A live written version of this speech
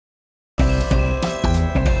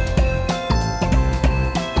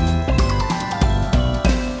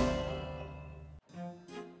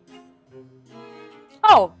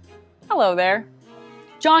Oh, hello there.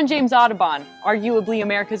 John James Audubon, arguably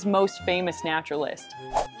America's most famous naturalist.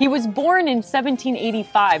 He was born in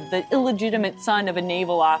 1785, the illegitimate son of a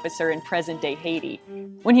naval officer in present-day Haiti.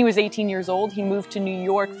 When he was 18 years old, he moved to New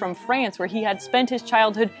York from France, where he had spent his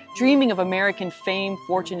childhood dreaming of American fame,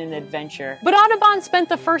 fortune, and adventure. But Audubon spent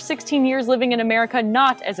the first 16 years living in America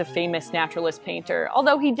not as a famous naturalist painter,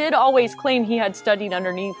 although he did always claim he had studied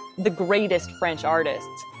underneath the greatest French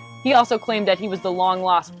artists. He also claimed that he was the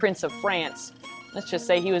long-lost Prince of France. Let's just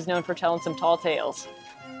say he was known for telling some tall tales.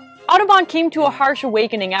 Audubon came to a harsh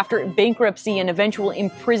awakening after bankruptcy and eventual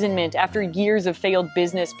imprisonment after years of failed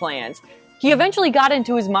business plans. He eventually got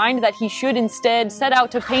into his mind that he should instead set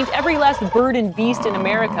out to paint every last bird and beast in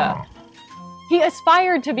America. He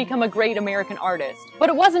aspired to become a great American artist, but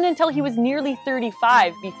it wasn't until he was nearly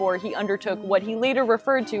 35 before he undertook what he later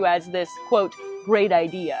referred to as this, quote, great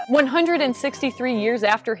idea. 163 years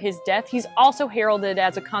after his death, he's also heralded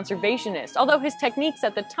as a conservationist, although his techniques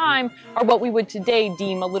at the time are what we would today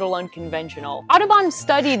deem a little unconventional. Audubon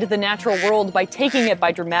studied the natural world by taking it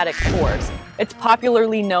by dramatic force. It's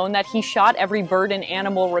popularly known that he shot every bird and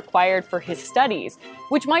animal required for his studies,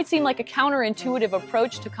 which might seem like a counterintuitive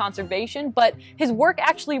approach to conservation, but his work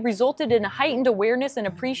actually resulted in a heightened awareness and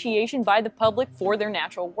appreciation by the public for their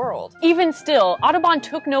natural world. Even still, Audubon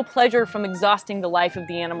took no pleasure from exhausting the life of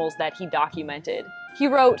the animals that he documented. He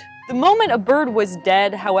wrote, "The moment a bird was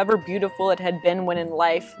dead, however beautiful it had been when in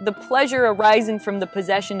life, the pleasure arising from the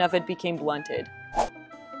possession of it became blunted."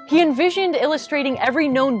 He envisioned illustrating every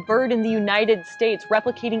known bird in the United States,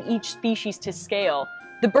 replicating each species to scale.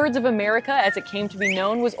 The Birds of America, as it came to be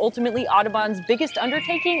known, was ultimately Audubon's biggest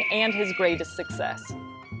undertaking and his greatest success.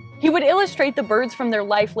 He would illustrate the birds from their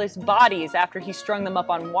lifeless bodies after he strung them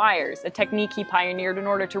up on wires, a technique he pioneered in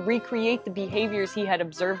order to recreate the behaviors he had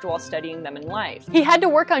observed while studying them in life. He had to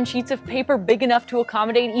work on sheets of paper big enough to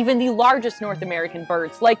accommodate even the largest North American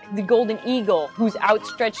birds, like the golden eagle, whose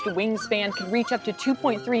outstretched wingspan could reach up to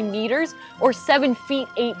 2.3 meters or 7 feet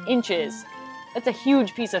 8 inches. That's a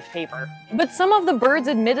huge piece of paper. But some of the birds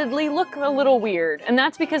admittedly look a little weird, and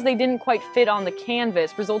that's because they didn't quite fit on the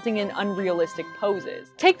canvas, resulting in unrealistic poses.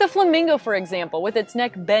 Take the flamingo, for example, with its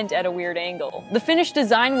neck bent at a weird angle. The finished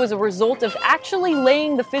design was a result of actually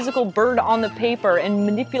laying the physical bird on the paper and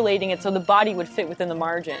manipulating it so the body would fit within the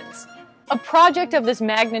margins. A project of this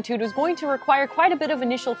magnitude was going to require quite a bit of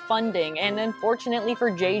initial funding, and unfortunately for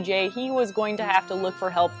JJ, he was going to have to look for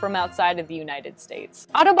help from outside of the United States.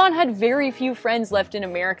 Audubon had very few friends left in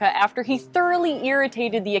America after he thoroughly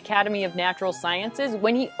irritated the Academy of Natural Sciences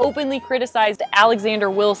when he openly criticized Alexander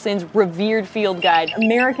Wilson's revered field guide,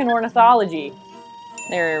 American Ornithology.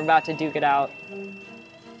 They're about to duke it out.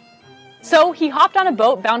 So he hopped on a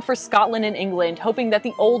boat bound for Scotland and England, hoping that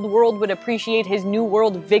the old world would appreciate his new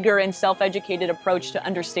world vigor and self-educated approach to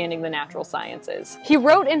understanding the natural sciences. He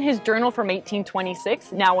wrote in his journal from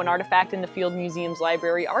 1826, now an artifact in the Field Museum's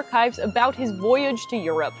library archives, about his voyage to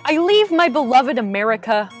Europe. "I leave my beloved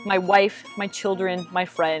America, my wife, my children, my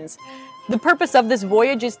friends. The purpose of this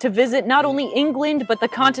voyage is to visit not only England, but the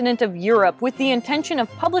continent of Europe, with the intention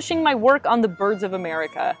of publishing my work on the birds of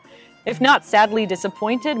America. If not sadly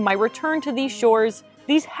disappointed, my return to these shores,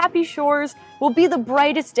 these happy shores, will be the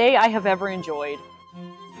brightest day I have ever enjoyed."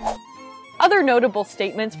 Other notable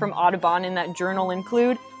statements from Audubon in that journal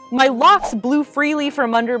include, "My locks blew freely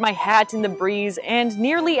from under my hat in the breeze, and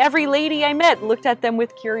nearly every lady I met looked at them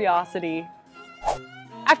with curiosity."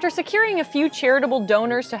 After securing a few charitable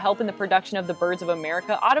donors to help in the production of the Birds of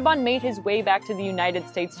America, Audubon made his way back to the United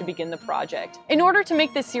States to begin the project. In order to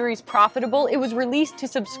make this series profitable, it was released to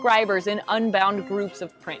subscribers in unbound groups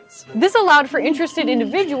of prints. This allowed for interested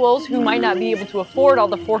individuals who might not be able to afford all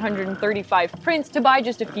the 435 prints to buy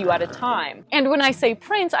just a few at a time. And when I say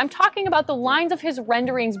prints, I'm talking about the lines of his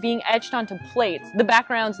renderings being etched onto plates, the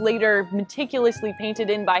backgrounds later meticulously painted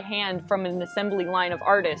in by hand from an assembly line of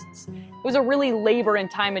artists. It was a really labor and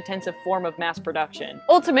time-intensive form of mass production.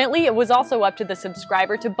 Ultimately, it was also up to the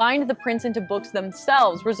subscriber to bind the prints into books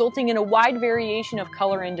themselves, resulting in a wide variation of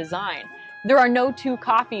color and design. There are no two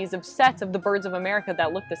copies of sets of the Birds of America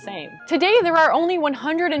that look the same. Today, there are only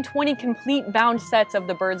 120 complete bound sets of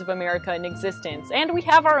the Birds of America in existence, and we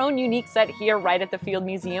have our own unique set here right at the Field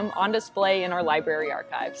Museum on display in our library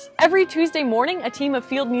archives. Every Tuesday morning, a team of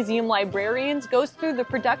Field Museum librarians goes through the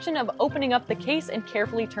production of opening up the case and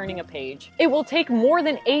carefully turning a page. It will take more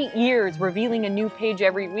than 8 years, revealing a new page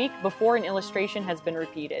every week before an illustration has been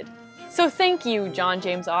repeated. So thank you, John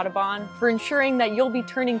James Audubon, for ensuring that you'll be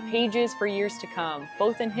turning pages for years to come,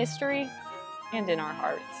 both in history and in our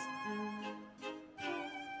hearts.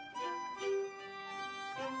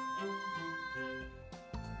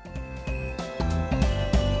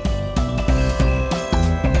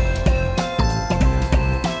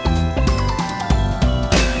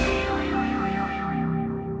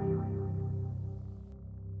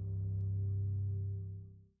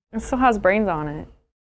 It still has brains on it.